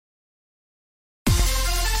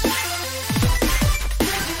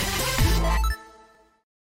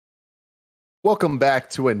Welcome back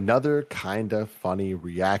to another kind of funny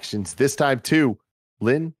reactions. This time to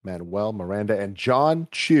Lin-Manuel Miranda and John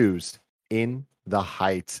Chu's In the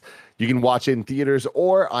Heights. You can watch it in theaters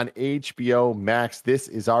or on HBO Max. This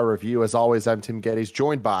is our review. As always, I'm Tim Geddes,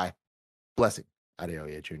 joined by Blessing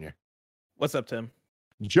Adeoye Jr., What's up, Tim?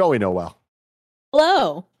 Joey Noel,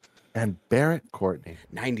 Hello. and Barrett Courtney.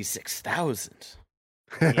 96,000.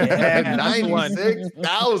 Yeah,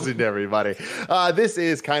 96,000, everybody. This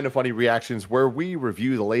is Kind of Funny Reactions, where we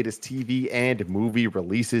review the latest TV and movie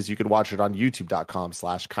releases. You can watch it on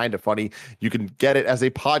youtube.com/kindoffunny. You can get it as a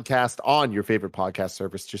podcast on your favorite podcast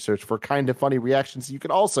service. Just search for Kind of Funny Reactions. You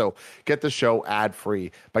can also get the show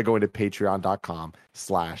ad-free by going to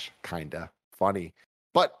patreon.com/kindafunny.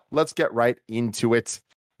 But let's get right into it.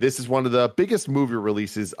 This is one of the biggest movie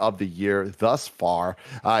releases of the year thus far.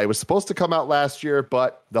 It was supposed to come out last year,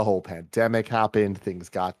 but the whole pandemic happened. Things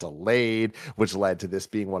got delayed, which led to this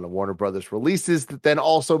being one of Warner Brothers' releases that then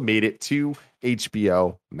also made it to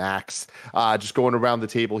HBO Max. Just going around the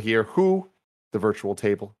table here, the virtual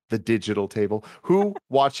table, the digital table, who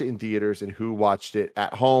watched it in theaters and who watched it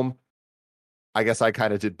at home? I guess I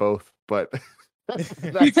kind of did both, but...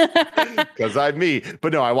 because I'm me.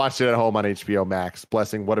 But no, I watched it at home on HBO Max.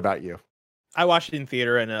 Blessing, what about you? I watched it in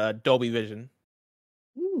theater in Dolby Vision.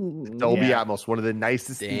 Ooh, Dolby Yeah. Atmos, one of the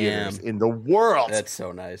nicest Damn. theaters in the world. That's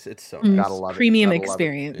so nice. It's so Mm, nice. Gotta love it. premium Gotta love it.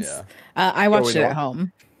 experience. Yeah. I watched Going it on. at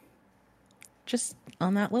home. Just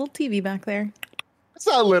on that little TV back there. It's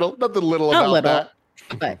not little, nothing little Not about little,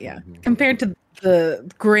 that. but yeah, compared to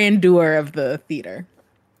the grandeur of the theater.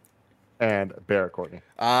 And Barrett Courtney.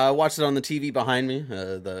 I watched it on the TV behind me,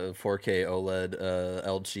 the 4K OLED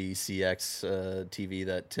LG CX TV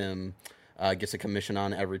that Tim gets a commission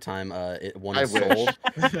on every time one I is wish. sold.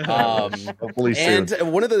 Hopefully soon.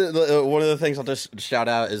 And one of the things I'll just shout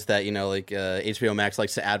out is that HBO Max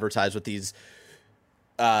likes to advertise with these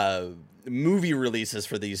movie releases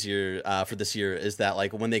for this year is that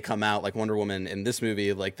like when they come out, like Wonder Woman in this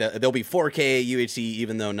movie, like they'll be 4K UHD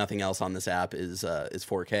even though nothing else on this app is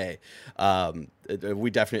 4K.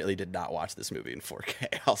 We definitely did not watch this movie in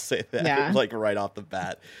 4K. I'll say that like right off the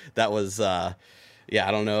bat. That was yeah,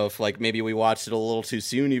 I don't know if like maybe we watched it a little too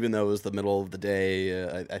soon, even though it was the middle of the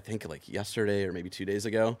day. I think like yesterday or maybe 2 days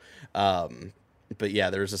ago. But yeah,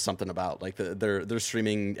 there's just something about like their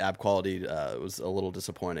streaming app quality was a little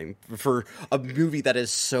disappointing for a movie that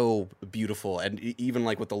is so beautiful, and even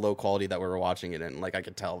like with the low quality that we were watching it in, like I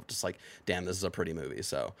could tell just like, damn, this is a pretty movie.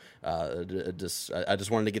 So I just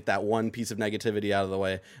wanted to get that one piece of negativity out of the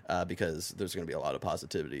way because there's going to be a lot of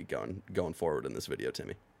positivity going forward in this video,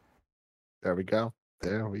 Timmy. There we go.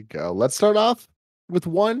 Let's start off with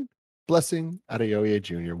one Blessing Adeoye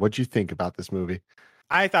Jr. What'd you think about this movie?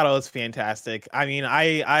 I thought it was fantastic. I mean,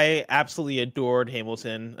 I absolutely adored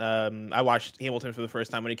Hamilton. I watched Hamilton for the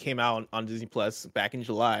first time when it came out on Disney Plus back in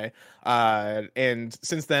July. And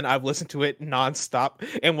since then, I've listened to it nonstop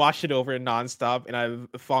and watched it over nonstop. And I've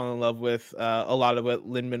fallen in love with a lot of what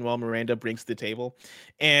Lin-Manuel Miranda brings to the table.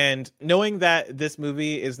 And knowing that this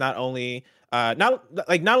movie is not only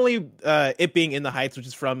it being In the Heights, which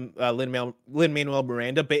is from Lin-Manuel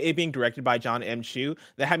Miranda, but it being directed by John M. Chu,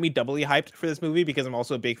 that had me doubly hyped for this movie because I'm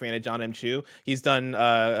also a big fan of John M. Chu. He's done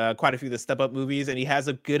quite a few of the Step Up movies, and he has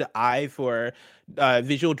a good eye for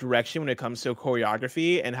visual direction when it comes to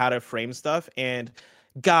choreography and how to frame stuff. And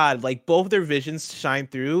God, like both their visions shine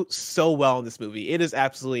through so well in this movie. It is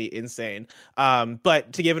absolutely insane.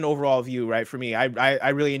 But to give an overall view, right, for me, I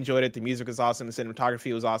really enjoyed it. The music was awesome. The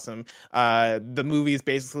cinematography was awesome. The movie is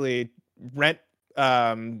basically Rent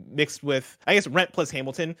mixed with, I guess Rent plus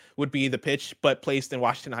Hamilton would be the pitch, but placed in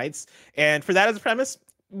Washington Heights. And for that as a premise,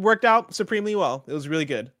 worked out supremely well. It was really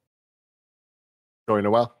good.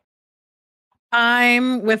 Going well.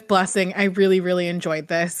 I'm with Blessing. I really, really enjoyed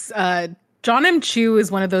this. John M. Chu is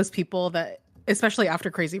one of those people that, especially after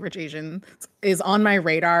Crazy Rich Asians, is on my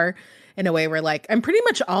radar in a way where like I'm pretty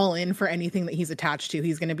much all in for anything that he's attached to.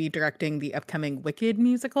 He's going to be directing the upcoming Wicked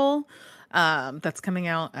musical that's coming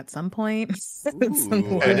out at some point. Ooh,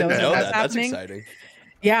 I didn't know that. That's exciting.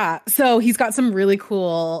 Yeah, so he's got some really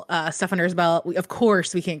cool stuff under his belt. Of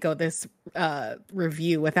course, we can't go this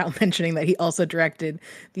review without mentioning that he also directed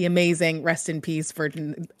the amazing Rest in Peace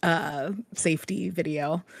Virgin Safety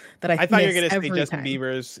video that I thought you were going to say every Justin time.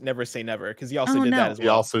 Bieber's Never Say Never, because he also did no. that as well. He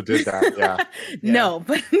also did that, yeah. No,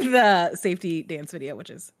 but the safety dance video,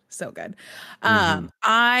 which is so good.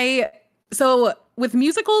 So with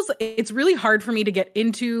musicals, it's really hard for me to get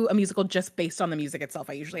into a musical just based on the music itself.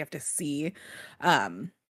 I usually have to see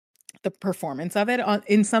the performance of it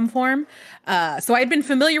in some form. So I'd been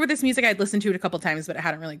familiar with this music. I'd listened to it a couple times, but it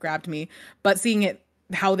hadn't really grabbed me. But seeing it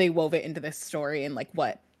how they wove it into this story and like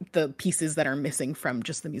what the pieces that are missing from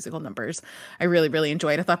just the musical numbers. I really, really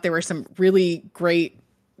enjoyed. I thought there were some really great,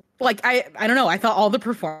 like, I don't know. I thought all the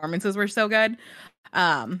performances were so good.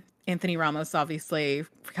 Anthony Ramos, obviously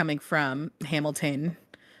coming from Hamilton,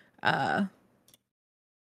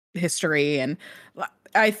 history, and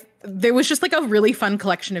there was just like a really fun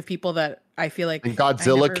collection of people that I feel like and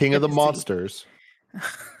Godzilla, King of the Monsters.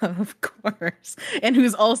 Of course. And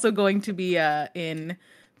who's also going to be in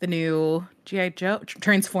the new G.I. Joe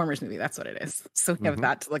Transformers movie. That's what it is. So we have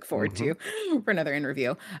that to look forward to for another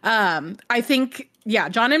interview. I think,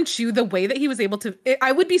 John M. Chu, the way that he was able to,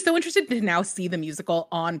 I would be so interested to now see the musical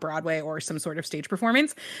on Broadway or some sort of stage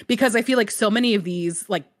performance, because I feel like so many of these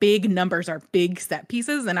like big numbers are big set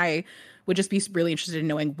pieces. And I would just be really interested in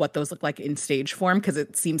knowing what those look like in stage form, because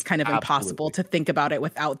it seems kind of impossible to think about it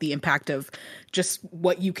without the impact of just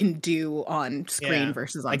what you can do on screen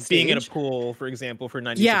versus on like stage. Being in a pool, for example, for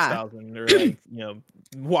 96,000, or like,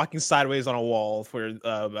 walking sideways on a wall for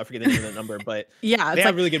I forget the name of the number, but they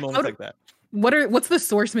have really good moments like that. What's the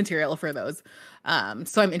source material for those?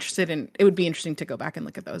 So I'm interested in, it would be interesting to go back and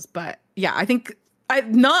look at those. But I think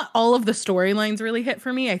not all of the storylines really hit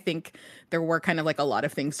for me. I think there were kind of like a lot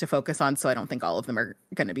of things to focus on, so I don't think all of them are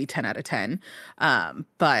going to be 10 out of 10.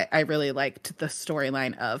 But I really liked the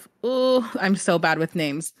storyline of, I'm so bad with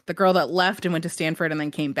names. The girl that left and went to Stanford and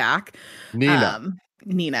then came back.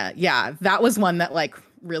 Nina. Yeah, that was one that like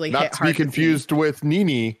really hit hard. Not to be confused with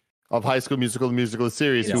Nini of High School Musical, the musical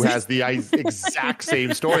series, who has the exact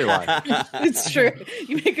same storyline. It's true.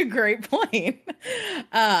 You make a great point.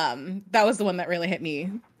 That was the one that really hit me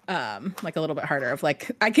like a little bit harder, of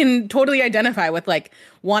like, I can totally identify with like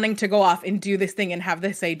wanting to go off and do this thing and have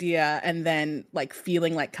this idea, and then like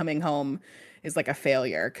feeling like coming home is like a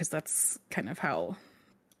failure, because that's kind of how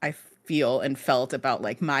I feel and felt about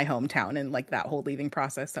like my hometown and like that whole leaving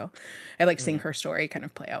process. So I like seeing her story kind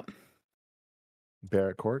of play out.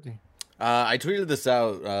 Barrett Courtney. I tweeted this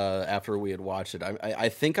out after we had watched it. I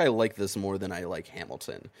think I like this more than I like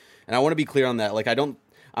Hamilton, and I want to be clear on that. Like,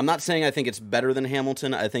 I'm not saying I think it's better than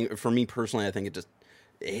Hamilton. I think, for me personally, I think it just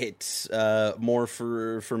hits more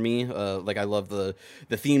for me. Like, I love the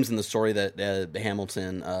themes and the story that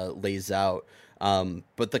Hamilton lays out,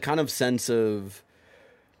 but the kind of sense of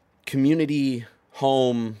community,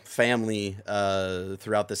 home, family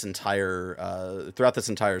throughout this entire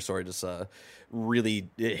story just really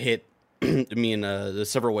hit me in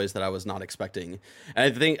several ways that I was not expecting.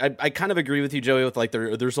 And I think I kind of agree with you, Joey, with like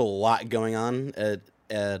there's a lot going on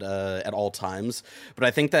at all times, but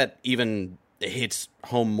I think that even hits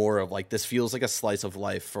home more of like, this feels like a slice of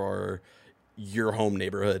life for your home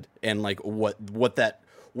neighborhood, and like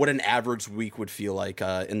what an average week would feel like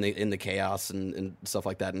in the chaos and stuff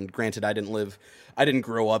like that. And granted, I didn't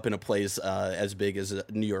grow up in a place as big as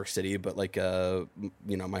New York City, but like my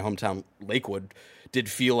hometown Lakewood did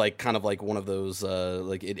feel like kind of like one of those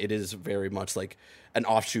like it is very much like an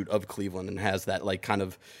offshoot of Cleveland, and has that like kind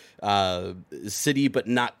of city but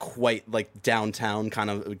not quite like downtown kind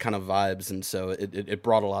of vibes. And so it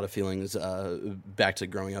brought a lot of feelings back to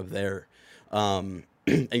growing up there. And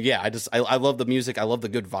I love the music. I love the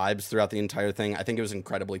good vibes throughout the entire thing. I think it was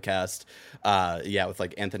incredibly cast. With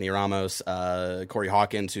like Anthony Ramos, Corey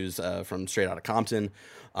Hawkins, who's from Straight Outta Compton,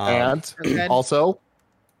 and also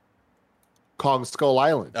Kong Skull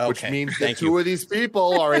Island, which means that two of these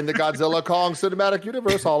people are in the Godzilla Kong cinematic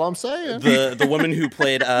universe. All I'm saying. The woman who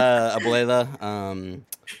played Abuela,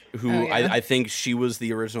 I think she was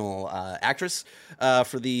the original actress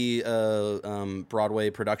for the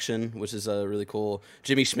Broadway production, which is really cool.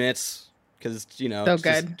 Jimmy Schmitz, because so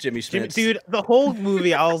good. Jimmy Schmitz, dude. The whole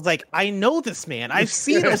movie, I was like, I know this man. I've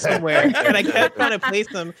seen him somewhere, and I kept trying to place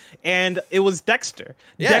him, and it was Dexter.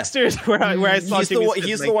 Yeah. Dexter is where I saw.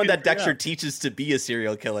 He's the one that Dexter teaches to be a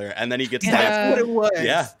serial killer, and then he gets. That's what it was.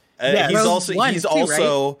 Yeah, he's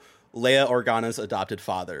also Leia Organa's adopted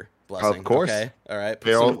father. Blessing. Of course. Okay. All right.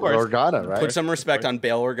 Bail Organa, right? Put some respect on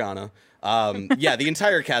Bail Organa. The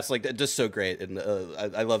entire cast, like, just so great, and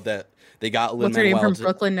I love that they got Lin-Manuel. What's her name from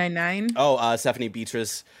Brooklyn Nine-Nine? Oh, Stephanie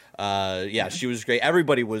Beatrice. She was great.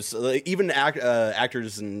 Everybody was, even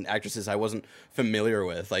actors and actresses I wasn't familiar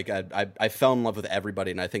with. Like, I fell in love with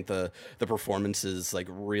everybody, and I think the performances like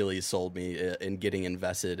really sold me in getting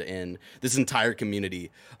invested in this entire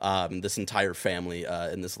community, this entire family,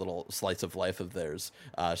 in this little slice of life of theirs.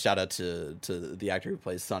 Shout out to the actor who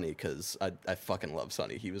plays Sonny, because I fucking love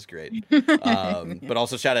Sonny. He was great. But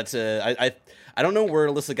also shout out to I don't know where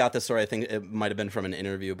Alyssa got this story. story. I think it might have been from an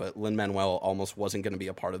interview, but Lin-Manuel almost wasn't going to be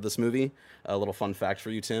a part of this movie. A little fun fact for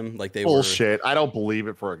you, Tim. Like they Bullshit. I don't believe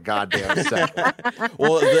it for a goddamn second.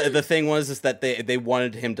 Well, the thing was that they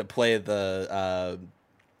wanted him to play the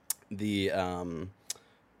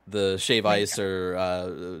Shave Ice or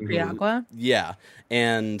Aqua. Yeah,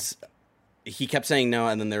 and he kept saying no,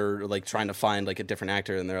 and then they're like trying to find like a different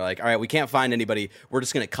actor, and they're like, all right, we can't find anybody, we're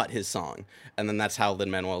just gonna cut his song. And then that's how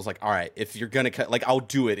Lin-Manuel was like, all right, if you're gonna cut, like, I'll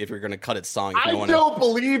do it if you're gonna cut its song. I don't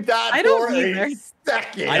believe that. I don't for either. a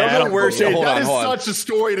second. I don't know where shit. Hold That on, hold on. is such a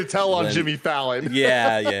story to tell on Then- Jimmy Fallon.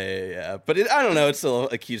 Yeah. But I don't know. It's still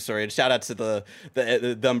a cute story. And shout out to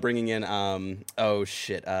them bringing in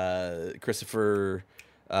Christopher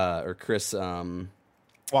or Chris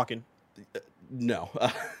Walken. no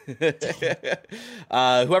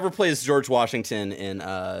whoever plays George Washington in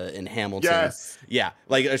Hamilton. Yes. Yeah,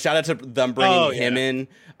 like shout out to them bringing him in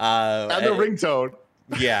And the ringtone.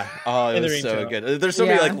 yeah. Oh, it And the was so ringtone. good. There's so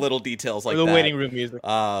many Yeah. like little details like the that. waiting room music.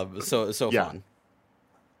 So Yeah. fun.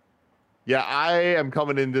 Yeah, I am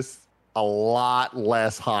coming in this a lot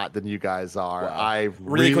less hot than you guys are. Wow. I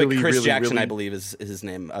Really quick, Chris really, Jackson, really- I believe, is his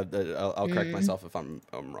name. I'll correct myself if I'm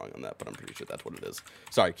wrong on that, but I'm pretty sure that's what it is.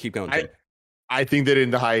 Sorry, keep going. Tim. I think that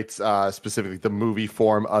In the Heights, specifically the movie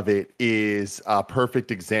form of it, is a perfect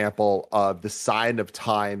example of the sign of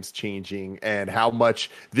times changing and how much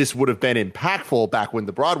this would have been impactful back when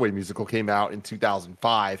the Broadway musical came out in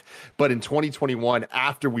 2005. But in 2021,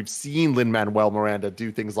 after we've seen Lin-Manuel Miranda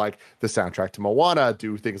do things like the soundtrack to Moana,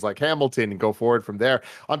 do things like Hamilton, and go forward from there,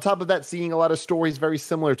 on top of that, seeing a lot of stories very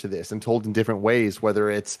similar to this and told in different ways, whether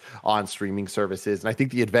it's on streaming services. And I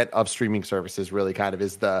think the advent of streaming services really kind of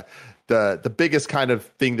is the biggest kind of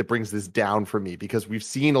thing that brings this down for me, because we've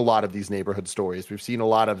seen a lot of these neighborhood stories. We've seen a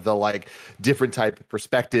lot of the like different type of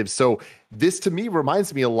perspectives. So this to me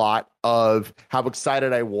reminds me a lot of how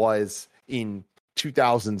excited I was in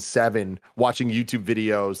 2007 watching YouTube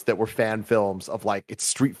videos that were fan films of like it's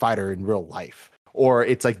Street Fighter in real life. Or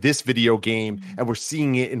it's like this video game and we're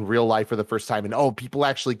seeing it in real life for the first time. And oh, people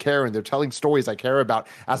actually care and they're telling stories I care about,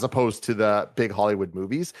 as opposed to the big Hollywood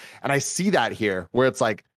movies. And I see that here where it's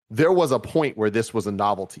like, there was a point where this was a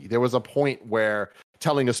novelty. There was a point where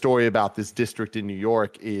telling a story about this district in New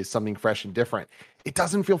York is something fresh and different. It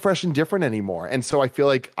doesn't feel fresh and different anymore. And so I feel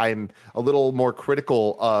like I'm a little more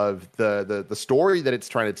critical of the story that it's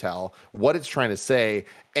trying to tell, what it's trying to say,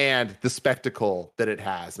 and the spectacle that it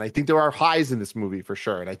has. And I think there are highs in this movie for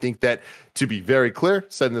sure. And I think that, to be very clear,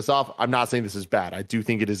 setting this off, I'm not saying this is bad. I do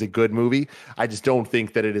think it is a good movie. I just don't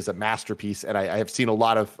think that it is a masterpiece. And I have seen a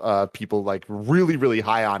lot of people like really, really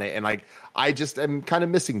high on it. And like, I just am kind of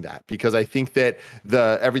missing that, because I think that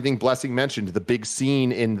everything Blessing mentioned, the big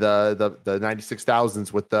scene in the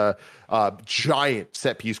 96,000s with the giant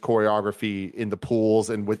set piece choreography in the pools,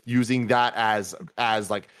 and with using that as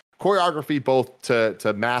like choreography, both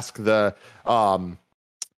to mask the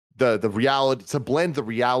reality, to blend the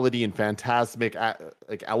reality and phantasmic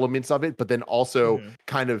like elements of it, but then also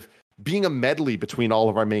kind of being a medley between all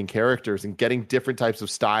of our main characters and getting different types of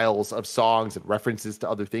styles of songs and references to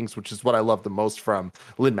other things, which is what I love the most from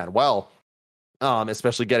Lin-Manuel.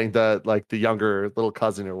 Especially getting the younger little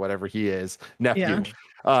cousin or whatever he is, nephew,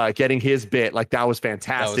 getting his bit, like that was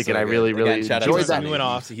fantastic. And I really, really enjoyed that. Went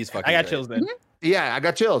off. He's fucking I got great. chills then. Yeah, I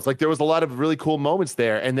got chills. Like there was a lot of really cool moments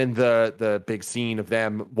there. And then the big scene of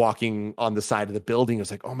them walking on the side of the building, it was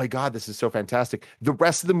like, oh my God, this is so fantastic. The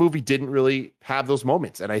rest of the movie didn't really have those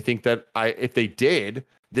moments. And I think that if they did,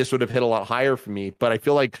 this would have hit a lot higher for me. But I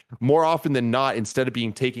feel like more often than not, instead of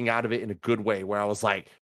being taken out of it in a good way, where I was like,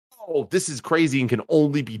 oh, this is crazy and can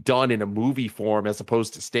only be done in a movie form as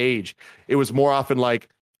opposed to stage, it was more often like,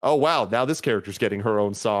 oh wow, now this character's getting her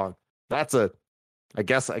own song. I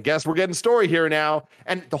guess we're getting story here now.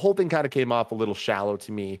 And the whole thing kind of came off a little shallow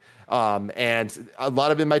to me. And a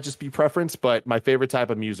lot of it might just be preference, but my favorite type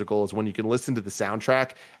of musical is when you can listen to the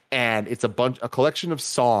soundtrack and it's a collection of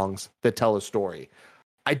songs that tell a story.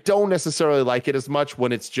 I don't necessarily like it as much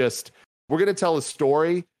when it's just, we're going to tell a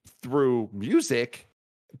story through music,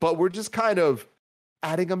 but we're just kind of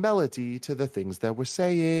adding a melody to the things that we're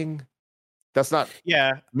saying. That's not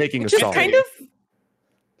making Which a is song. kind of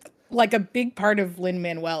like a big part of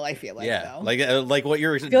Lin-Manuel, I feel like. Yeah, though. like what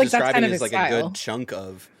you're feel like that's describing kind of is his like a style. good chunk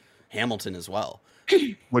of Hamilton as well.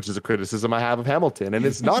 Which is a criticism I have of Hamilton, and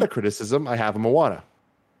it's not a criticism I have of Moana.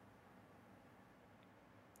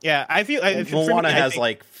 Yeah, I feel Moana has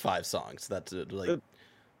like 5 songs. That's like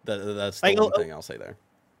that's the like, one thing I'll say there.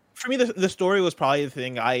 for me, the story was probably the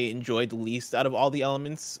thing I enjoyed the least out of all the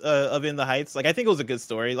elements of In the Heights. Like, I think it was a good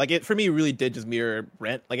story. Like, it for me really did just mirror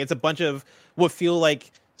Rent. Like, it's a bunch of what feel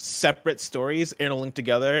like separate stories interlinked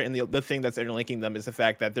together, and the thing that's interlinking them is the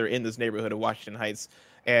fact that they're in this neighborhood of Washington Heights,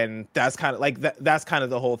 and that's kind of like that's kind of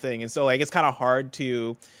the whole thing. And so like it's kind of hard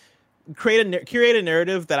to curate a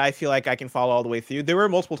narrative that I feel like I can follow all the way through. There were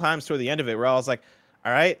multiple times toward the end of it where I was like,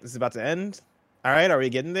 all right, this is about to end. All right, are we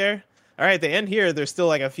getting there? All right, the end here, there's still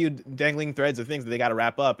like a few dangling threads of things that they got to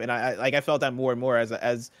wrap up. And I felt that more and more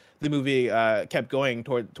as the movie kept going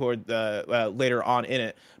toward the later on in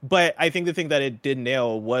it. But I think the thing that it did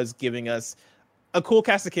nail was giving us a cool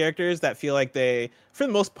cast of characters that feel like they, for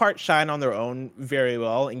the most part, shine on their own very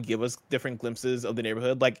well and give us different glimpses of the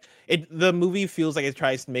neighborhood. Like the movie feels like it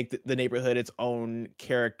tries to make the neighborhood its own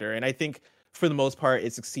character, and I think for the most part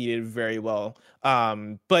it succeeded very well.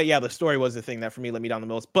 But yeah, the story was the thing that for me let me down the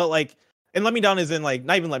most. But like, and let me down is in like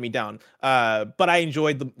not even let me down. But I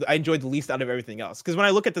enjoyed the least out of everything else. Because when I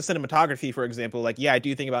look at the cinematography, for example, like yeah, I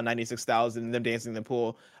do think about 96,000 and them dancing in the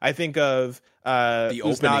pool. I think of the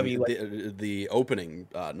Usnavi, opening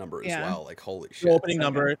number as well. Like holy shit, the opening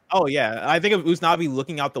number. Oh yeah, I think of Usnavi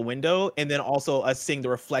looking out the window, and then also us seeing the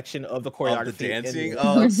reflection of the choreography, of the dancing.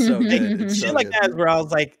 Oh, it's so good. It's shit so like good. that, where I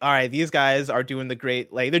was like, all right, these guys are doing the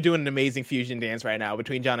great, like they're doing an amazing fusion dance right now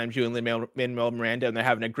between John M. Chu and Lin-Manuel Miranda, and they're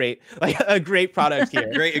having a great product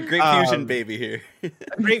here. great fusion baby here.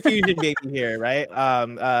 A great fusion baby here, right?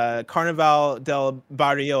 Carnaval del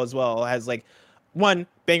Barrio as well has like one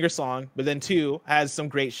banger song, but then two has some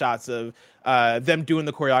great shots of them doing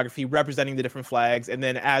the choreography, representing the different flags, and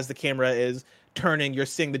then as the camera is turning, you're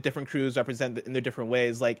seeing the different crews represent in their different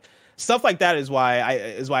ways. Like stuff like that is why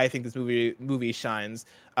I think this movie shines.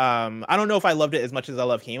 I don't know if I loved it as much as I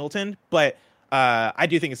love Hamilton, but I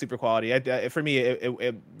do think it's super quality. For me,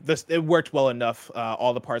 it worked well enough.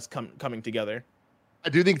 All the parts coming together. I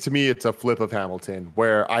do think to me it's a flip of Hamilton,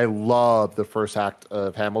 where I love the first act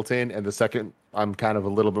of Hamilton, and the second I'm kind of a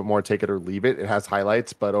little bit more take it or leave it. It has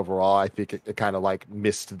highlights, but overall I think it kind of like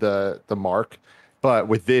missed the mark. But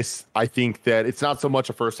with this, I think that it's not so much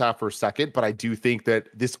a first half or second, but I do think that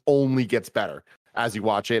this only gets better as you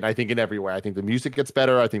watch it. And I think in every way, I think the music gets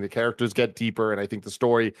better. I think the characters get deeper, and I think the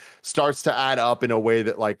story starts to add up in a way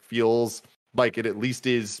that like feels like it at least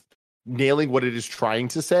is nailing what it is trying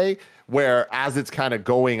to say. Where as it's kind of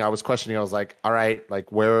going, I was questioning, I was like, all right,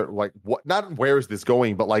 like where, like what, not where is this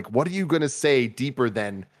going, but like, what are you going to say deeper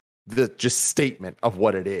than the just statement of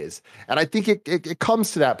what it is? And I think it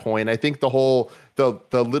comes to that point. I think the whole, the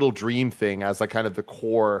little dream thing as like kind of the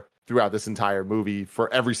core throughout this entire movie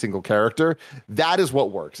for every single character, that is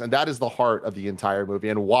what works, and that is the heart of the entire movie,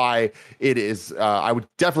 and why it is I would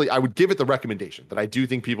give it the recommendation that I do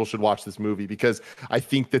think people should watch this movie, because I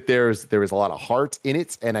think that there is a lot of heart in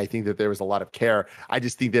it, and I think that there is a lot of care. I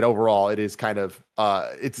just think that overall it is kind of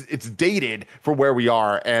it's dated for where we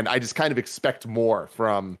are, and I just kind of expect more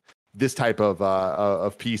from this type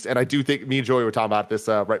of piece. And I do think me and Joey were talking about this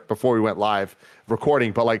right before we went live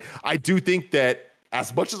recording, but like I do think that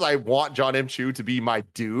as much as I want John M. Chu to be my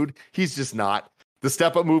dude, he's just not. The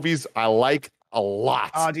Step Up movies I like a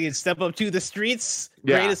lot. Oh, dude, Step Up to the Streets,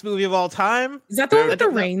 greatest movie of all time. Is that the one with the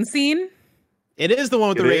rain scene? It is the one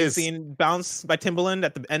with the rain scene. Bounce by Timbaland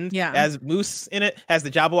at the end. Yeah. Has Moose in it. Has the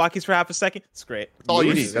Jabberwockies for half a second. It's great. That's all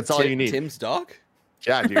you need. That's all you need. Tim's dog?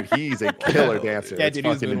 Yeah, dude, he's a killer dancer. Yeah, it's dude, he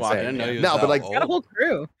was fucking moonwalking. insane. I didn't know he was No, that but like old. Got a whole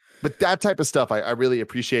crew. But that type of stuff I really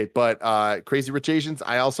appreciate. But Crazy Rich Asians,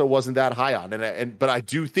 I also wasn't that high on. But I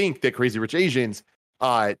do think that Crazy Rich Asians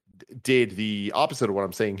did the opposite of what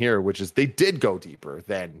I'm saying here, which is they did go deeper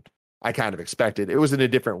than I kind of expected. It was in a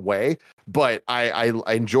different way, but I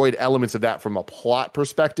enjoyed elements of that from a plot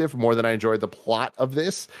perspective more than I enjoyed the plot of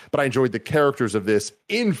this. But I enjoyed the characters of this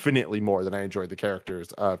infinitely more than I enjoyed the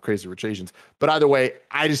characters of Crazy Rich Asians. But either way,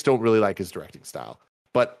 I just don't really like his directing style.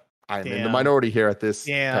 But I'm in the minority here at this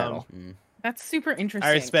panel. That's super interesting.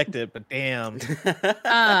 I respect it, but damn.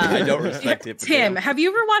 I don't respect it. But Tim, damn. have you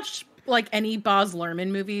ever watched like any Baz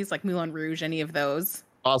Luhrmann movies, like Moulin Rouge, any of those?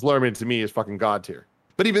 Baz Luhrmann to me is fucking god tier.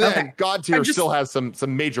 But even then, Okay. god tier still has some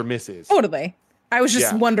major misses. Totally. I was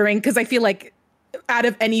just Yeah. wondering because I feel like out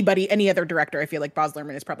of any other director, I feel like Baz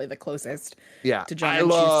Luhrmann is probably the closest. Yeah, to John I M.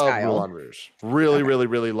 Chu's love style. Moulin Rouge. Really, really,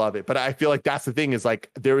 really love it. But I feel like that's the thing is like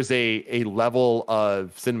there is a level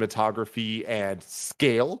of cinematography and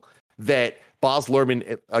scale that Baz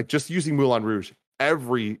Luhrmann, like just using Moulin Rouge,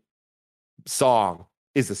 every song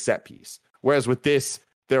is a set piece. Whereas with this,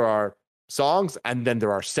 there are songs and then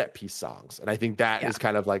there are set piece songs, and I think that is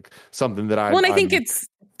kind of like something that I. Well, and I think it's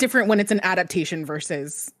different when it's an adaptation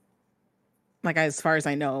versus, like as far as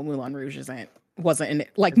I know, Moulin Rouge wasn't in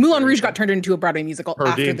it. Like Moulin Rouge got turned into a Broadway musical Turned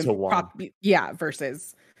after into the one.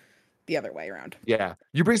 versus the other way around. Yeah.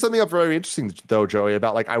 You bring something up very interesting though, Joey,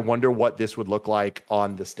 about like I wonder what this would look like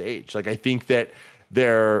on the stage. Like I think that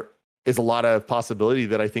there is a lot of possibility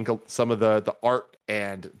that I think some of the art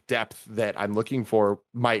and depth that I'm looking for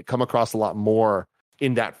might come across a lot more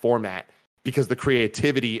in that format, because the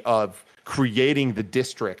creativity of creating the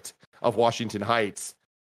district of Washington Heights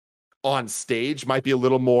on stage might be a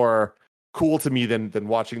little more cool to me than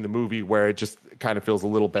watching the movie, where it just kind of feels a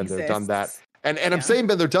little been there, done that. And I'm saying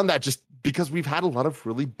been there, done that just because we've had a lot of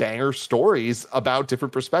really banger stories about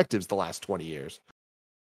different perspectives the last 20 years.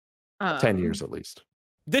 10 years at least.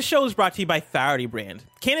 This show is brought to you by Faherty brand.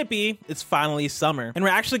 Can it be? It's finally summer, and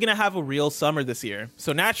we're actually going to have a real summer this year.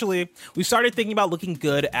 So naturally, we started thinking about looking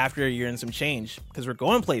good after a year and some change, because we're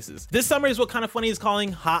going places. This summer is what Kind of Funny is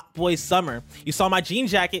calling Hot Boy Summer. You saw my jean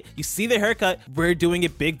jacket, you see the haircut, we're doing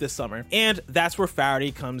it big this summer. And that's where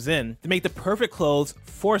Faherty comes in, to make the perfect clothes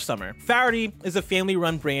for summer. Faherty is a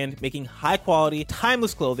family-run brand making high-quality,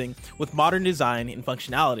 timeless clothing with modern design and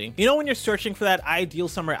functionality. You know, when you're searching for that ideal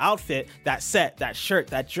summer outfit, that set, that shirt,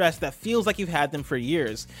 that dress that feels like you've had them for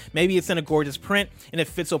years. Maybe it's in a gorgeous print and it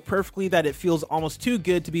fits so perfectly that it feels almost too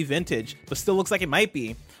good to be vintage, but still looks like it might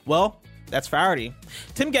be. Well, that's Faherty.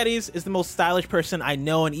 Tim Geddes is the most stylish person I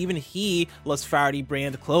know, and even he loves Faherty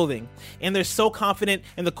brand clothing. And they're so confident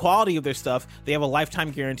in the quality of their stuff, they have a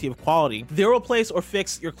lifetime guarantee of quality. They'll replace or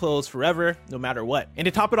fix your clothes forever, no matter what. And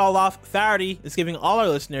to top it all off, Faherty is giving all our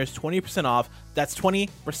listeners 20% off. That's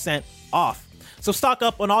 20% off. So stock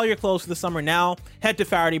up on all your clothes for the summer now. Head to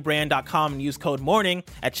FahertyBrand.com and use code MORNING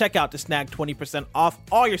at checkout to snag 20% off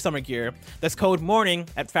all your summer gear. That's code MORNING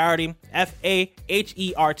at Faherty,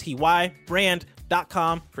 Faherty,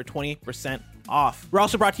 brand.com for 20% off. We're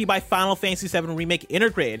also brought to you by Final Fantasy VII Remake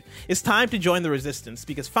Intergrade. It's time to join the resistance,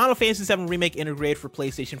 because Final Fantasy VII Remake Intergrade for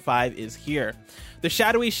PlayStation 5 is here. The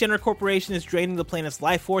shadowy Shinra Corporation is draining the planet's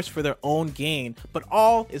life force for their own gain, but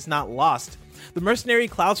all is not lost. The mercenary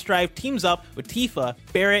Cloud Strife teams up with Tifa,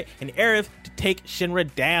 Barret, and Aerith to take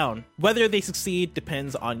Shinra down. Whether they succeed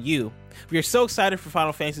depends on you. We are so excited for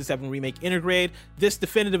Final Fantasy VII Remake Intergrade. This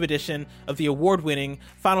definitive edition of the award-winning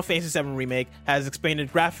Final Fantasy VII Remake has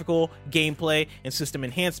expanded graphical, gameplay, and system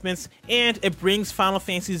enhancements, and it brings Final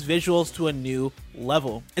Fantasy's visuals to a new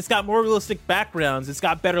level. It's got more realistic backgrounds, it's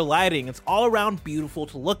got better lighting, it's all around beautiful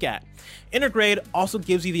to look at. Intergrade also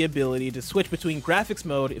gives you the ability to switch between graphics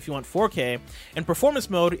mode if you want 4K, and performance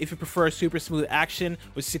mode if you prefer super smooth action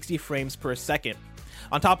with 60 frames per second.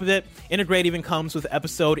 On top of it, Intergrade even comes with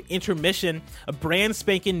episode Intermission, a brand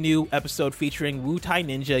spanking new episode featuring Wutai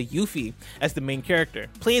Ninja Yuffie as the main character.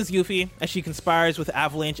 Play as Yuffie as she conspires with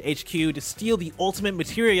Avalanche HQ to steal the ultimate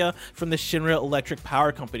materia from the Shinra Electric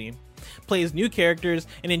Power Company. Play as new characters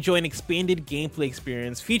and enjoy an expanded gameplay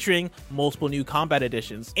experience featuring multiple new combat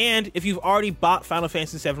additions. And if you've already bought Final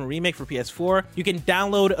Fantasy VII Remake for PS4, you can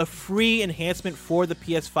download a free enhancement for the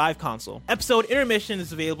PS5 console. Episode Intermission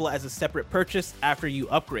is available as a separate purchase after you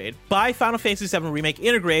upgrade. Buy Final Fantasy VII Remake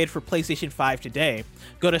Intergrade for PlayStation 5 today.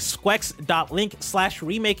 Go to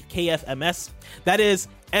squex.link/remakekfms. That is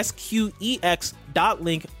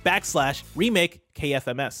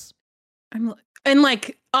squex.link/remakekfms. And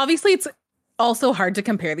like, obviously it's also hard to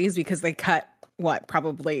compare these because they cut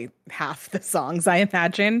probably half the songs, I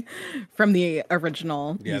imagine, from the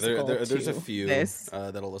original musical. There's a few that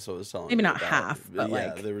Alyssa was telling me maybe not about. half, but yeah,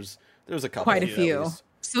 like there was a couple, quite a few.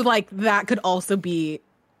 So like that could also be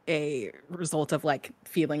a result of like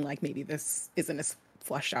feeling like maybe this isn't as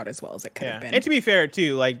fleshed out as well as it could have been. And to be fair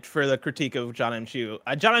too, like for the critique of John M. Chu,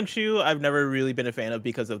 I've never really been a fan of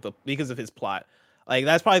because of his plot. Like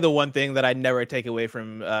that's probably the one thing that I never take away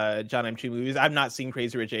from John M. Chu movies. I've not seen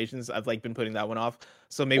Crazy Rich Asians. I've like been putting that one off.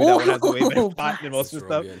 So maybe that one has a way better plot than most of the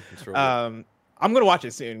stuff. I'm gonna watch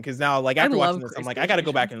it soon because now, like after watching this, I'm like I got to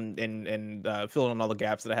go back and fill in all the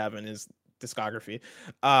gaps that I have in his discography.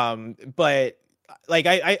 But like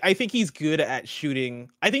I think he's good at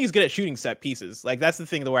shooting. I think he's good at shooting set pieces. Like that's the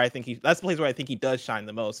thing where that's the place where I think he does shine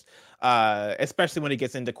the most. Especially when he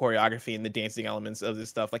gets into choreography and the dancing elements of this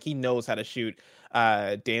stuff. Like he knows how to shoot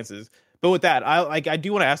dances. But with that, I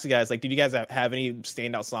do want to ask you guys, like, did you guys have any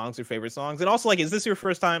standout songs or favorite songs? And also, like, is this your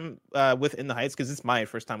first time with In the Heights? Because it's my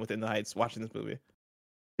first time with In the Heights watching this movie.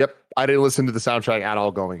 Yep. I didn't listen to the soundtrack at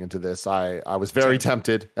all going into this. I was very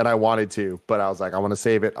tempted and I wanted to, but I was like, I want to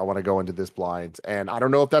save it. I want to go into this blind. And I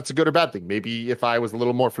don't know if that's a good or bad thing. Maybe if I was a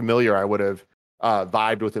little more familiar, I would have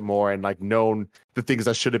vibed with it more and like known the things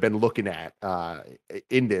I should have been looking at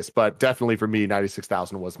in this. But definitely for me,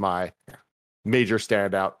 96,000 was my major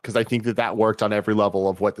standout because I think that worked on every level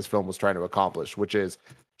of what this film was trying to accomplish, which is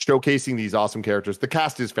showcasing these awesome characters. The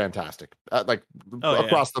cast is fantastic,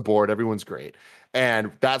 across the board. Everyone's great,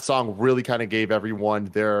 and that song really kind of gave everyone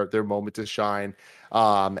their moment to shine.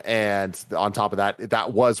 And on top of that,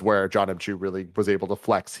 that was where John M. Chu really was able to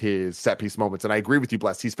flex his set piece moments. And I agree with you,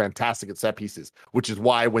 Bless. He's fantastic at set pieces, which is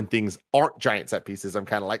why when things aren't giant set pieces, I'm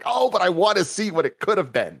kind of like, oh, but I want to see what it could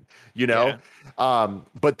have been, you know? Yeah.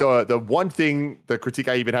 But the one thing, the critique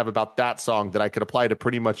I even have about that song that I could apply to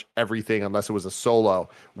pretty much everything, unless it was a solo,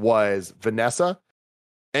 was Vanessa.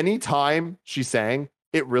 Anytime she sang,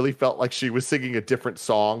 it really felt like she was singing a different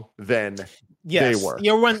song than they were.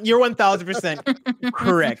 You're 1000%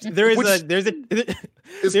 correct. There's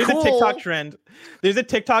a TikTok trend. There's a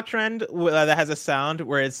TikTok trend that has a sound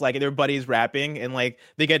where it's like their buddies rapping and like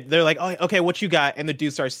they're like, oh, okay, what you got? And the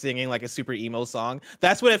dude starts singing like a super emo song.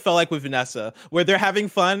 That's what it felt like with Vanessa, where they're having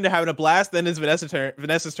fun, they're having a blast. Then it's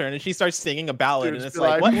Vanessa's turn, and she starts singing a ballad, and it's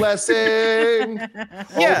like, what? Blessing,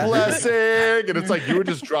 yeah, blessing, and it's like you were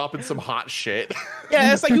just dropping some hot shit.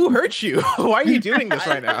 Yeah, it's like, who hurt you? Why are you doing this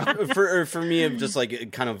right now? For me, I'm just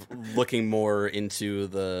like kind of looking more into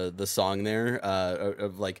the song there,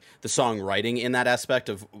 of like the songwriting in that aspect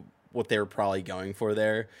of what they were probably going for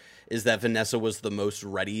there, is that Vanessa was the most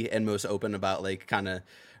ready and most open about like kind of,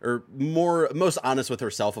 or most honest with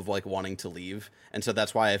herself of like wanting to leave. And so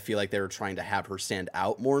that's why I feel like they were trying to have her stand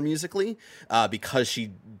out more musically, because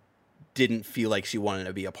she didn't feel like she wanted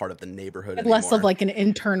to be a part of the neighborhood anymore. Less of like an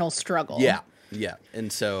internal struggle. Yeah,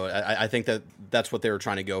 and so I think that's what they were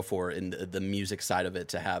trying to go for in the music side of it,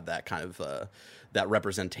 to have that kind of that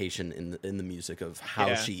representation in the music of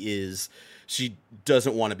how she is. She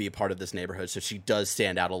doesn't want to be a part of this neighborhood, so she does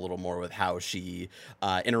stand out a little more with how she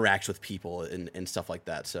interacts with people and stuff like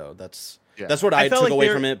that. So that's what I took away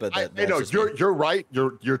from it. But you're right.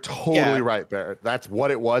 You're totally right, Barrett. That's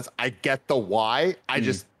what it was. I get the why. I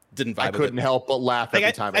just didn't. I couldn't help but laugh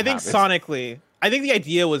every time. I think sonically. I think the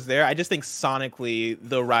idea was there. I just think sonically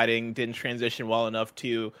the writing didn't transition well enough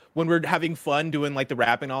to when we're having fun doing like the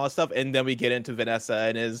rapping and all that stuff, and then we get into Vanessa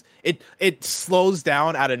and it slows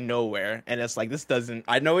down out of nowhere, and it's like, this doesn't.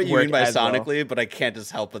 I know what you mean by sonically, but I can't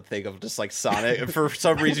just help but think of just like Sonic. For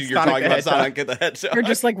some reason, you're talking about Sonic the Hedgehog. You're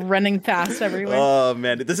just like running fast everywhere. Oh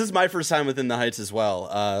man, this is my first time within the Heights as well.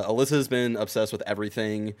 Alyssa has been obsessed with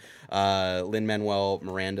everything Lin-Manuel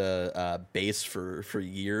Miranda bass for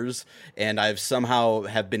years, and I've somehow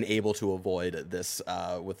have been able to avoid this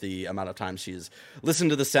with the amount of time she's listened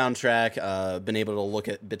to the soundtrack, been able to look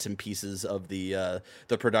at bits and pieces of the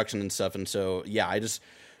production and stuff. And so, yeah, I just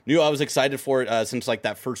knew I was excited for it since like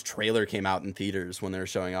that first trailer came out in theaters when they were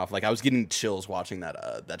showing off. Like I was getting chills watching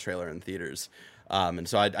that trailer in theaters. And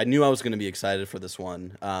so I knew I was going to be excited for this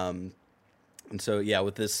one. And so, yeah,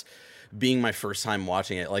 with this being my first time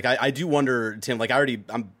watching it, like I do wonder, Tim, like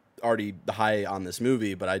I'm already high on this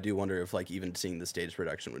movie, but I do wonder if like even seeing the stage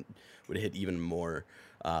production would hit even more,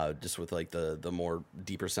 just with like the more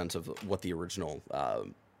deeper sense of what the original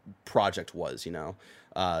project was, you know.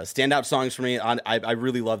 Standout songs for me, I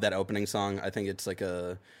really love that opening song. I think it's like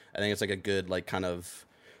a good like kind of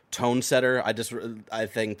tone setter. I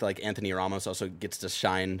think like Anthony Ramos also gets to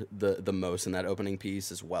shine the most in that opening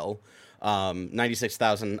piece as well.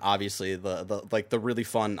 96,000, obviously the like the really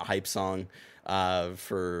fun hype song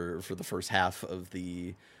for the first half of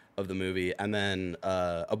the movie, and then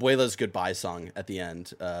Abuela's goodbye song at the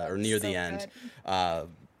end, or near the end,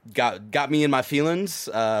 got me in my feelings.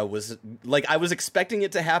 Was like I was expecting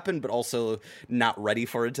it to happen, but also not ready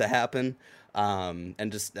for it to happen.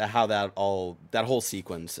 And just how that whole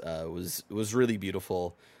sequence was really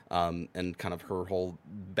beautiful, and kind of her whole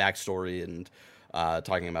backstory, and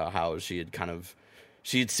talking about how she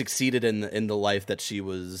had succeeded in the life that she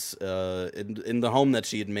was in the home that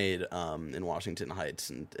she had made in Washington Heights,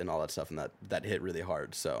 and all that stuff, and that hit really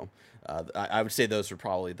hard. So I would say those are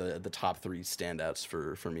probably the top three standouts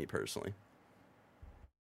for me personally.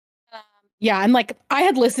 Yeah, and like I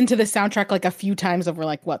had listened to the soundtrack like a few times over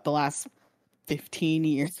like the last 15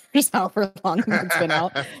 years or however long it's been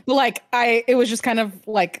out. But like it was just kind of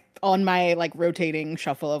like on my like rotating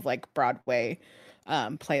shuffle of like Broadway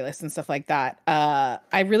playlists and stuff like that.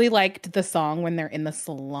 I really liked the song when they're in the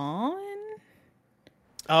salon.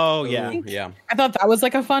 Oh yeah. Yeah. I thought that was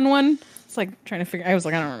like a fun one. It's like trying to figure, I was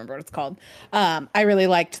like, I don't remember what it's called. I really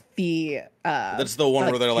liked the that's the one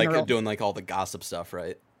where they're funeral. like doing like all the gossip stuff,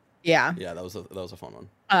 right? Yeah. Yeah, that was a fun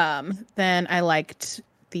one. Then I liked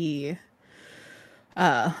the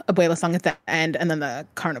Abuela song at the end, and then the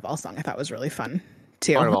Carnival song I thought was really fun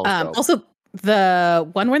too. Also the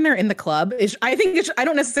one when they're in the club is, I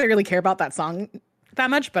don't necessarily care about that song that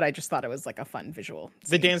much, but I just thought it was like a fun visual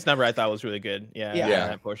scene. The dance number I thought was really good. Yeah.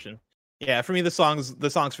 That portion. Yeah, for me, the songs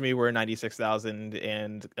for me were 96,000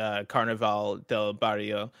 and Carnaval del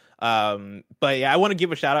Barrio. But yeah, I want to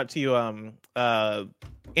give a shout out to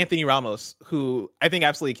Anthony Ramos, who I think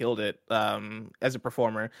absolutely killed it as a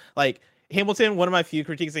performer. Like Hamilton, one of my few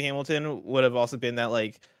critiques of Hamilton would have also been that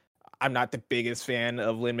like I'm not the biggest fan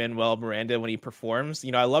of Lin-Manuel Miranda when he performs.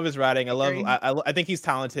 You know, I love his writing. I think he's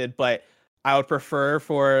talented, but I would prefer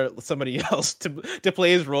for somebody else to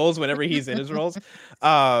play his roles whenever he's in his roles.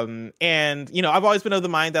 And you know, I've always been of the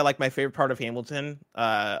mind that like my favorite part of Hamilton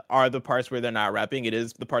are the parts where they're not rapping. It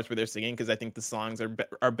is the parts where they're singing, because I think the songs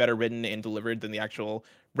are better written and delivered than the actual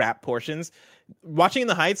rap portions. Watching In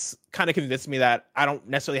the Heights kind of convinced me that I don't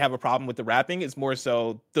necessarily have a problem with the rapping. It's more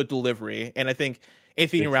so the delivery, and I think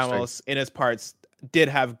Anthony Ramos in his parts did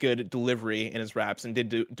have good delivery in his raps and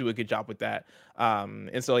did do a good job with that.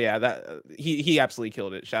 And so yeah, that he absolutely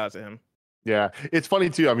killed it. Shout out to him. Yeah, it's funny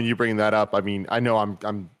too. I mean, you bringing that up. I mean, I know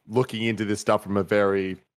I'm looking into this stuff from a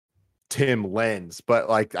very Tim lens, but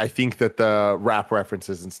like I think that the rap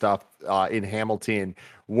references and stuff in Hamilton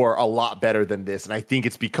were a lot better than this, and I think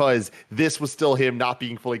it's because this was still him not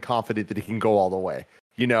being fully confident that he can go all the way.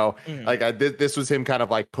 You know, like this was him kind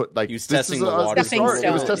of like he was testing the waters.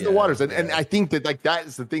 It was testing the waters, and I think that like that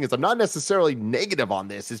is the thing, is I'm not necessarily negative on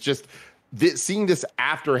this. It's just seeing this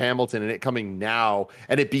after Hamilton and it coming now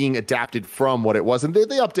and it being adapted from what it was, and they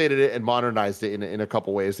updated it and modernized it in a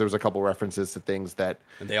couple ways. There was a couple references to things that,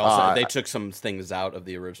 and they also they took some things out of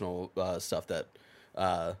the original stuff that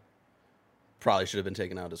probably should have been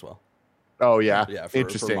taken out as well. Oh yeah,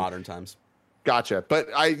 interesting for modern times. Gotcha. But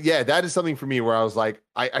that is something for me where I was like,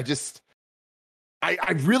 I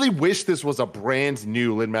really wish this was a brand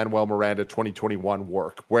new Lin-Manuel Miranda 2021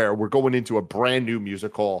 work, where we're going into a brand new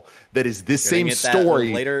musical that is this same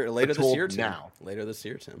story later this year, Tim. Later this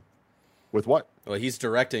year, Tim. With what? Well, he's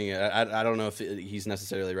directing it. I don't know if he's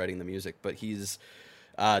necessarily writing the music, but he's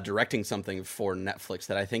directing something for Netflix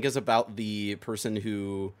that I think is about the person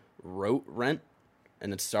who wrote Rent,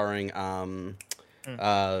 and it's starring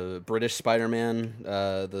British Spider-Man,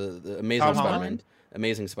 the Amazing Spider-Man.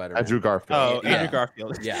 Amazing Spider-Man. Andrew Garfield. Oh, yeah. Andrew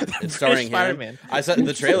Garfield. Yeah, it's starring him. I said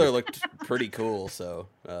the trailer looked pretty cool, so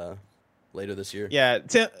later this year. Yeah,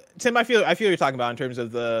 Tim, I feel what you're talking about in terms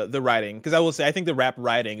of the writing, because I will say I think the rap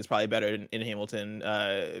writing is probably better in Hamilton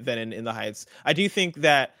than in the Heights. I do think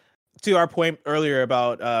that, to our point earlier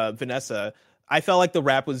about Vanessa, I felt like the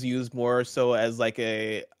rap was used more so as like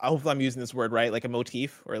I hope I'm using this word right, like a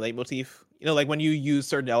motif or a leitmotif. You know, like when you use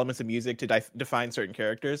certain elements of music to define certain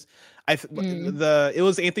characters. It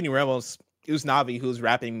was Anthony Ramos, it was Navi who was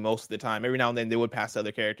rapping most of the time. Every now and then they would pass to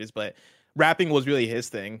other characters, but rapping was really his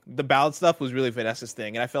thing. The ballad stuff was really Vanessa's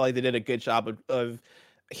thing, and I felt like they did a good job of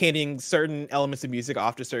handing certain elements of music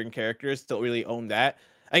off to certain characters to really own that.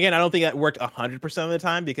 Again, I don't think that worked 100% of the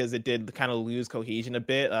time, because it did kind of lose cohesion a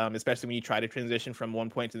bit, especially when you try to transition from one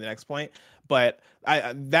point to the next point. But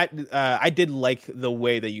I did like the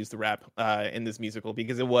way they used the rap in this musical,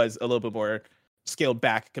 because it was a little bit more scaled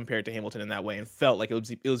back compared to Hamilton in that way, and felt like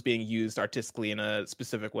it was being used artistically in a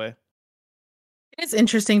specific way. It's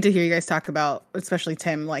interesting to hear you guys talk about, especially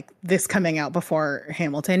Tim, like this coming out before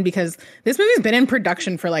Hamilton, because this movie's been in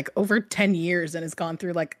production for like over 10 years and has gone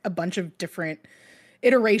through like a bunch of different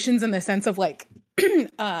iterations, in the sense of like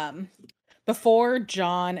before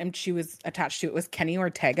John M. Chu was attached to it was Kenny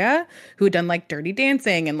Ortega, who had done like Dirty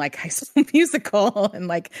Dancing and like High School Musical, and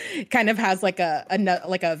like kind of has like a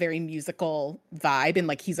very musical vibe, and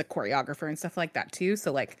like he's a choreographer and stuff like that too.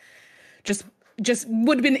 So like just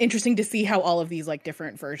would have been interesting to see how all of these like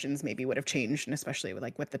different versions maybe would have changed, and especially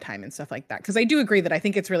with the time and stuff like that. Because I do agree that I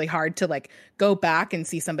think it's really hard to like go back and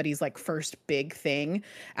see somebody's like first big thing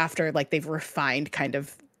after like they've refined kind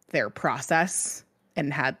of their process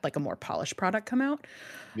and had like a more polished product come out.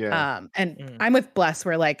 Yeah. I'm with Bless,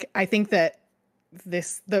 where like I think that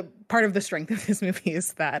the part of the strength of this movie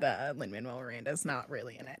is that Lin-Manuel Miranda is not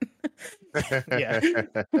really in it. Yeah.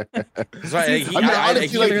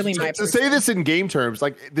 To say this in game terms,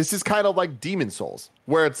 like this is kind of like Demon Souls,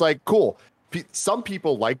 where it's like, cool, some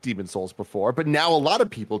people liked Demon Souls before, but now a lot of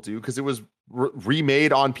people do, because it was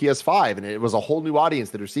remade on PS5 and it was a whole new audience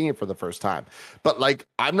that are seeing it for the first time. But like,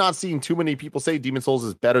 I'm not seeing too many people say Demon Souls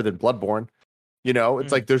is better than Bloodborne. You know,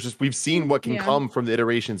 it's like we've seen what can come from the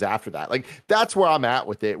iterations after that. Like that's where I'm at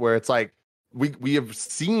with it, where it's like we have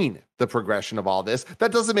seen the progression of all this.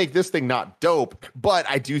 That doesn't make this thing not dope, but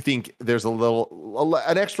I do think there's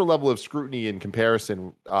an extra level of scrutiny in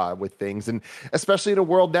comparison with things, and especially in a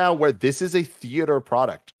world now where this is a theater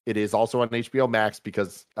product. It is also on HBO Max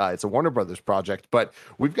because it's a Warner Brothers project, but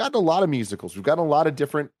we've gotten a lot of musicals. We've got a lot of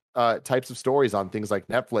different types of stories on things like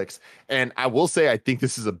Netflix. And I will say, I think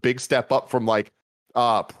this is a big step up from like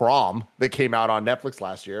Prom that came out on Netflix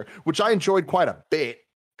last year, which I enjoyed quite a bit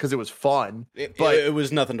because it was fun. But it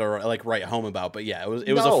was nothing to like write home about. But yeah, it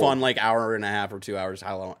was a fun like hour and a half or 2 hours,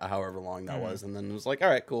 however long that was. And then it was like, all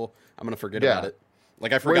right, cool, I'm gonna forget about it.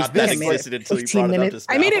 Like I forgot that existed until you brought it up just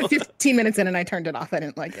now. I made it 15 minutes in and I turned it off. I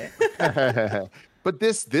didn't like it. But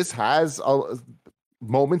this has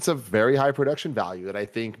moments of very high production value that I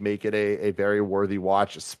think make it a very worthy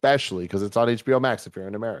watch, especially because it's on HBO Max if you're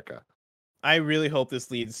in America. I really hope this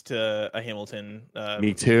leads to a Hamilton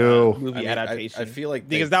Me too. Movie adaptation. I feel like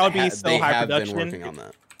because that would be so high have production. Been working on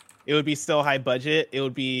that. It would be so high budget. It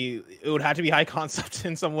would have to be high concept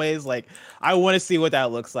in some ways. Like I want to see what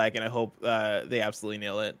that looks like, and I hope they absolutely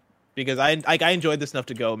nail it. Because I enjoyed this enough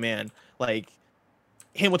to go, man. Like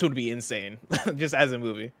Hamilton would be insane, just as a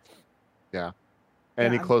movie. Yeah.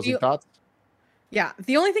 Any closing thoughts? Yeah.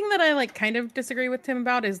 The only thing that I like kind of disagree with Tim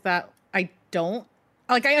about is that I don't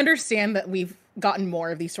like. I understand that we've gotten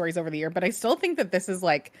more of these stories over the year, but I still think that this is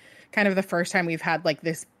like kind of the first time we've had like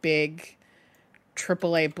this big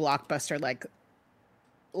AAA blockbuster like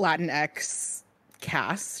Latinx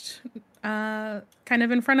cast kind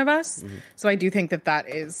of in front of us. Mm-hmm. So I do think that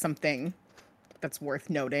is something that's worth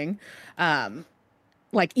noting.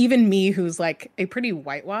 Like even me, who's like a pretty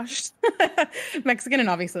whitewashed Mexican, and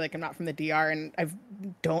obviously like I'm not from the DR and I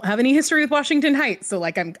don't have any history with Washington Heights. So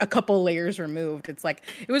like I'm a couple layers removed. It's like,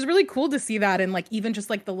 it was really cool to see that. And like, even just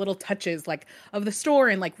like the little touches like of the store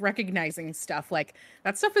and like recognizing stuff, like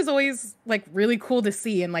that stuff is always like really cool to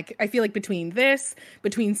see. And like, I feel like between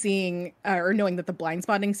seeing or knowing that the Blind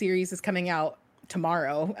Spotting series is coming out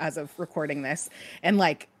tomorrow as of recording this, and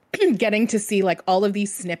like getting to see like all of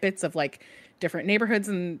these snippets of like different neighborhoods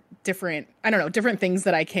and different things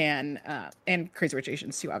that I can, and Crazy Rich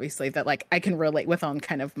Asians too, obviously, that like I can relate with on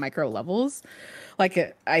kind of micro levels.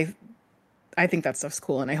 Like I think that stuff's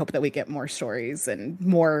cool, and I hope that we get more stories and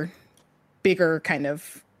more bigger kind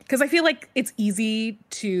of, because I feel like it's easy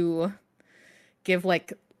to give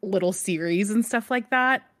like little series and stuff like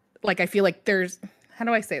that. Like I feel like there's, how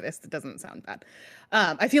do I say this? It doesn't sound bad.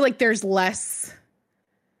 I feel like there's less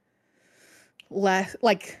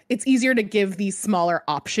like it's easier to give these smaller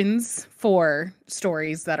options for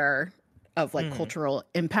stories that are of like cultural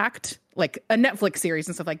impact, like a Netflix series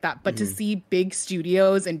and stuff like that. But to see big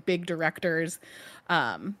studios and big directors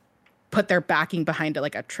put their backing behind it,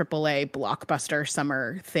 like a AAA blockbuster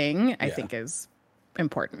summer thing, I think is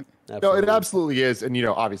important. Absolutely. No, it absolutely is. And,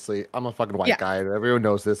 obviously I'm a fucking white guy and everyone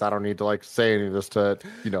knows this. I don't need to like say any of this to,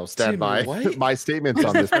 stand by my statements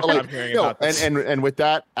on this. But like, and with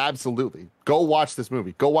that, absolutely. Go watch this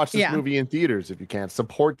movie. Go watch this movie in theaters if you can.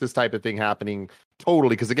 Support this type of thing happening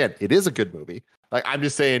totally. Because again, it is a good movie. Like I'm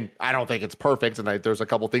just saying, I don't think it's perfect. And there's a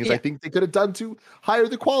couple things I think they could have done to higher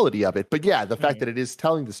the quality of it. But yeah, the fact that it is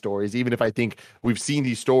telling the stories, even if I think we've seen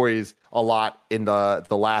these stories a lot in the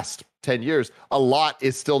last 10 years, a lot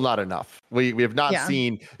is still not enough. We have not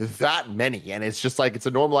seen that many. And it's just like, it's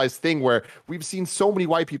a normalized thing where we've seen so many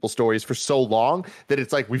white people stories for so long that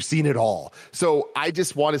it's like, we've seen it all. So I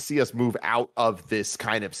just want to see us move out of this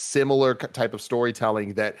kind of similar type of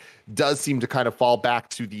storytelling that does seem to kind of fall back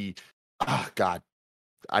to the, God,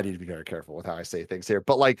 I need to be very careful with how I say things here,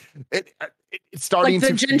 but like it's starting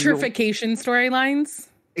like the gentrification storylines.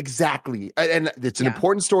 Exactly. And it's an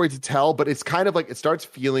important story to tell, but it's kind of like it starts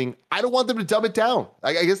feeling, I don't want them to dumb it down.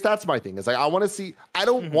 I guess that's my thing. It's like, I want to see, I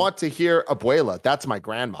don't want to hear abuela. That's my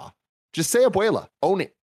grandma. Just say abuela. Own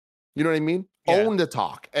it. You know what I mean? Yeah. Own the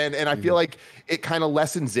talk. And I feel like it kind of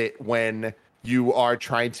lessens it when you are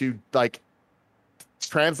trying to like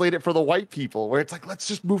translate it for the white people, where it's like, let's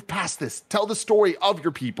just move past this. Tell the story of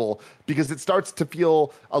your people, because it starts to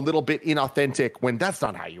feel a little bit inauthentic when that's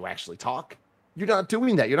not how you actually talk. You're not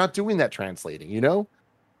doing that. You're not doing that translating,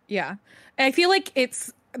 Yeah. And I feel like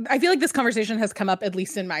this conversation has come up, at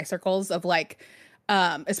least in my circles, of like,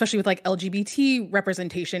 especially with like LGBT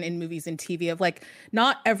representation in movies and TV, of like,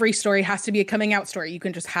 not every story has to be a coming out story. You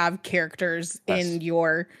can just have characters in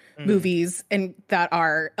your movies and that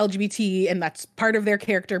are LGBT, and that's part of their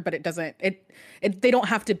character, but they don't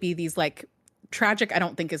have to be these like, tragic, I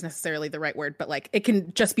don't think is necessarily the right word, but like it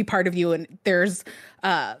can just be part of you. And there's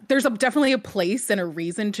definitely a place and a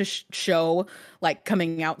reason to show like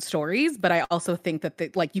coming out stories. But I also think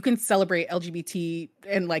that like you can celebrate LGBT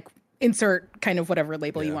and like insert kind of whatever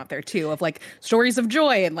label you want there too, of like stories of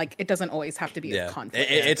joy, and like it doesn't always have to be a conflict.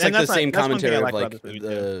 It's like the same commentary of like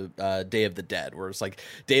the Day of the Dead, where it's like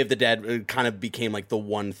Day of the Dead kind of became like the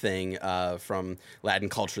one thing from Latin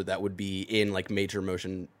culture that would be in like major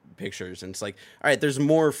motion pictures, and it's like, all right, there's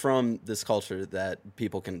more from this culture that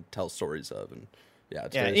people can tell stories of, and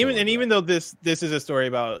even though this is a story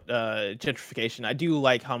about gentrification, I do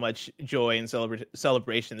like how much joy and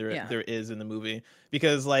celebration there is in the movie,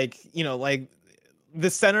 because like the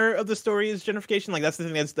center of the story is gentrification. Like that's the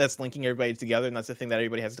thing that's linking everybody together, and that's the thing that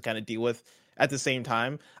everybody has to kind of deal with at the same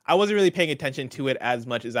time. I wasn't really paying attention to it as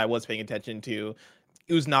much as I was paying attention to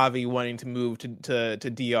Usnavi wanting to move to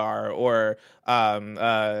DR, or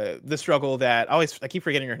the struggle that I keep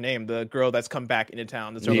forgetting her name, the girl that's come back into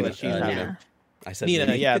town, the struggle that she's having. I said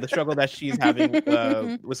Nina, the struggle that she's having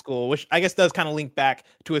with school, which I guess does kind of link back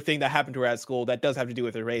to a thing that happened to her at school that does have to do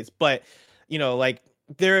with her race. But like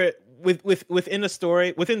there within this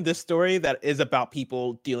story that is about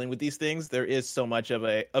people dealing with these things, there is so much of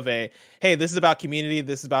a hey, this is about community,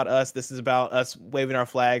 this is about us waving our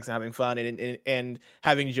flags and having fun and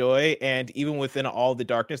having joy. And even within all the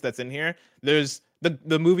darkness that's in here, there's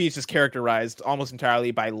the movie is just characterized almost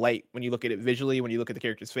entirely by light when you look at it visually, when you look at the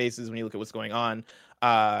characters' faces, when you look at what's going on.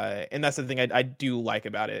 And that's the thing I do like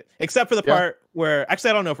about it, except for the part where,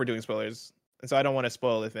 actually, I don't know if we're doing spoilers, and so I don't want to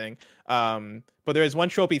spoil the thing. But there is one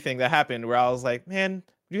tropey thing that happened where I was like, man,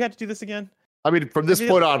 you had to do this again? I mean, from this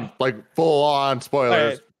point on, like full on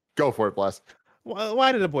spoilers. Right. Go for it, Bless.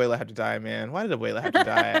 Why did Abuela have to die, man? Why did Abuela have to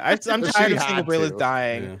die? I'm tired of seeing Abuelas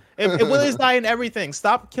dying. Yeah. Abuelas die in everything.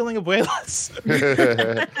 Stop killing Abuelas.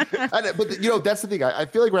 But that's the thing. I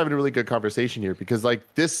feel like we're having a really good conversation here, because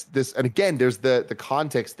like this, and again, there's the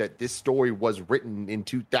context that this story was written in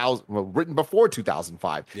 2000, written before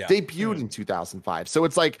 2005, debuted in 2005. So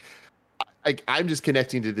it's like I'm just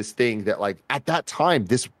connecting to this thing that, like, at that time,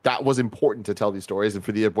 that was important to tell these stories and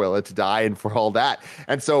for the Abuela to die and for all that.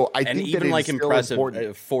 And so I think even that like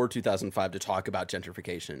impressive for 2005 to talk about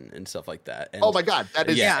gentrification and stuff like that. And, oh my God, that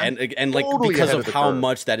is and like totally because of how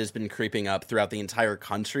much that has been creeping up throughout the entire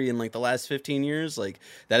country in like the last 15 years, like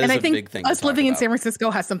that is a big thing. Us living in San Francisco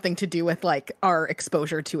has something to do with like our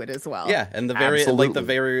exposure to it as well. Yeah, and the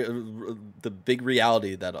the big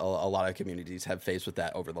reality that a lot of communities have faced with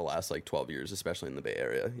that over the last like 12 years, especially in the Bay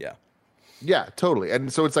Area. Yeah, totally.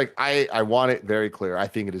 And so it's like, I want it very clear. I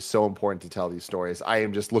think it is so important to tell these stories. I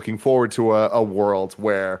am just looking forward to a world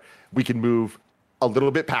where we can move a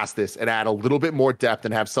little bit past this and add a little bit more depth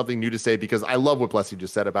and have something new to say, because I love what Blessy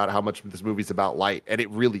just said about how much this movie's about light. And it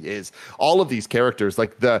really is. All of these characters,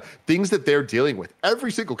 like the things that they're dealing with,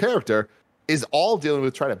 every single character is all dealing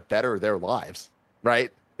with trying to better their lives, right?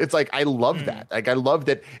 It's like, I love that. Like, I love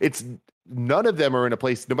that it's none of them are in a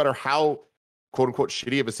place, no matter how quote unquote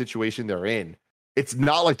shitty of a situation they're in, it's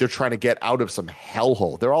not like they're trying to get out of some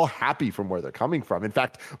hellhole. They're all happy from where they're coming from. In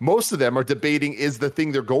fact, most of them are debating, is the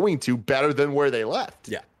thing they're going to better than where they left?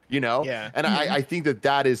 Yeah. And I think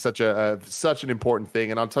that is such an important thing.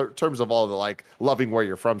 And on terms of all the like loving where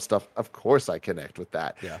you're from stuff, of course I connect with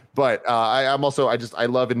that. Yeah. But I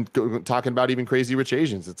love talking about even Crazy Rich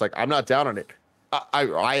Asians. It's like, I'm not down on it.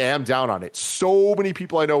 I am down on it. So many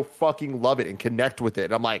people I know fucking love it and connect with it.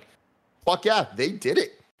 And I'm like, fuck yeah, they did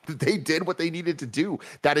it. They did what they needed to do.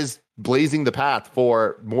 That is blazing the path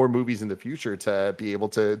for more movies in the future to be able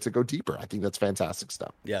to go deeper. I think that's fantastic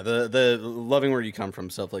stuff. Yeah, the loving where you come from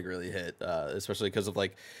stuff like really hit, especially because of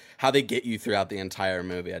like how they get you throughout the entire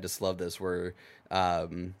movie. I just love this where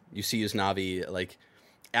you see Usnavi like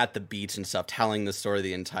at the beach and stuff telling the story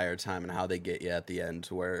the entire time, and how they get you at the end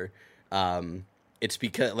where it's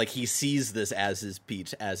because like he sees this as his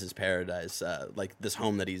beach, as his paradise, like this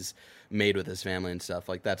home that he's made with his family and stuff.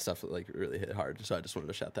 Like that stuff like really hit hard. So I just wanted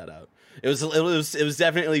to shout that out. It was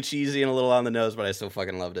definitely cheesy and a little on the nose, but I still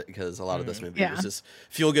fucking loved it because a lot of this movie was just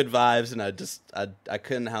feel good vibes, and I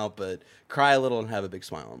couldn't help but cry a little and have a big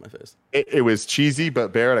smile on my face. It was cheesy,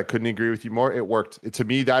 but Barrett, I couldn't agree with you more. It worked. To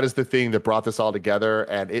me, that is the thing that brought this all together,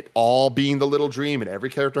 and it all being the little dream and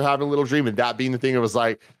every character having a little dream, and that being the thing. It was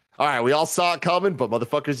like, all right, we all saw it coming, but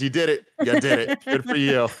motherfuckers, you did it. You did it. Good for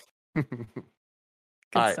you.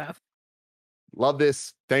 Good stuff. Love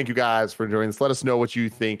this. Thank you guys for enjoying this. Let us know what you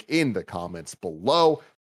think in the comments below.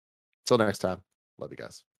 Till next time. Love you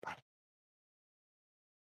guys.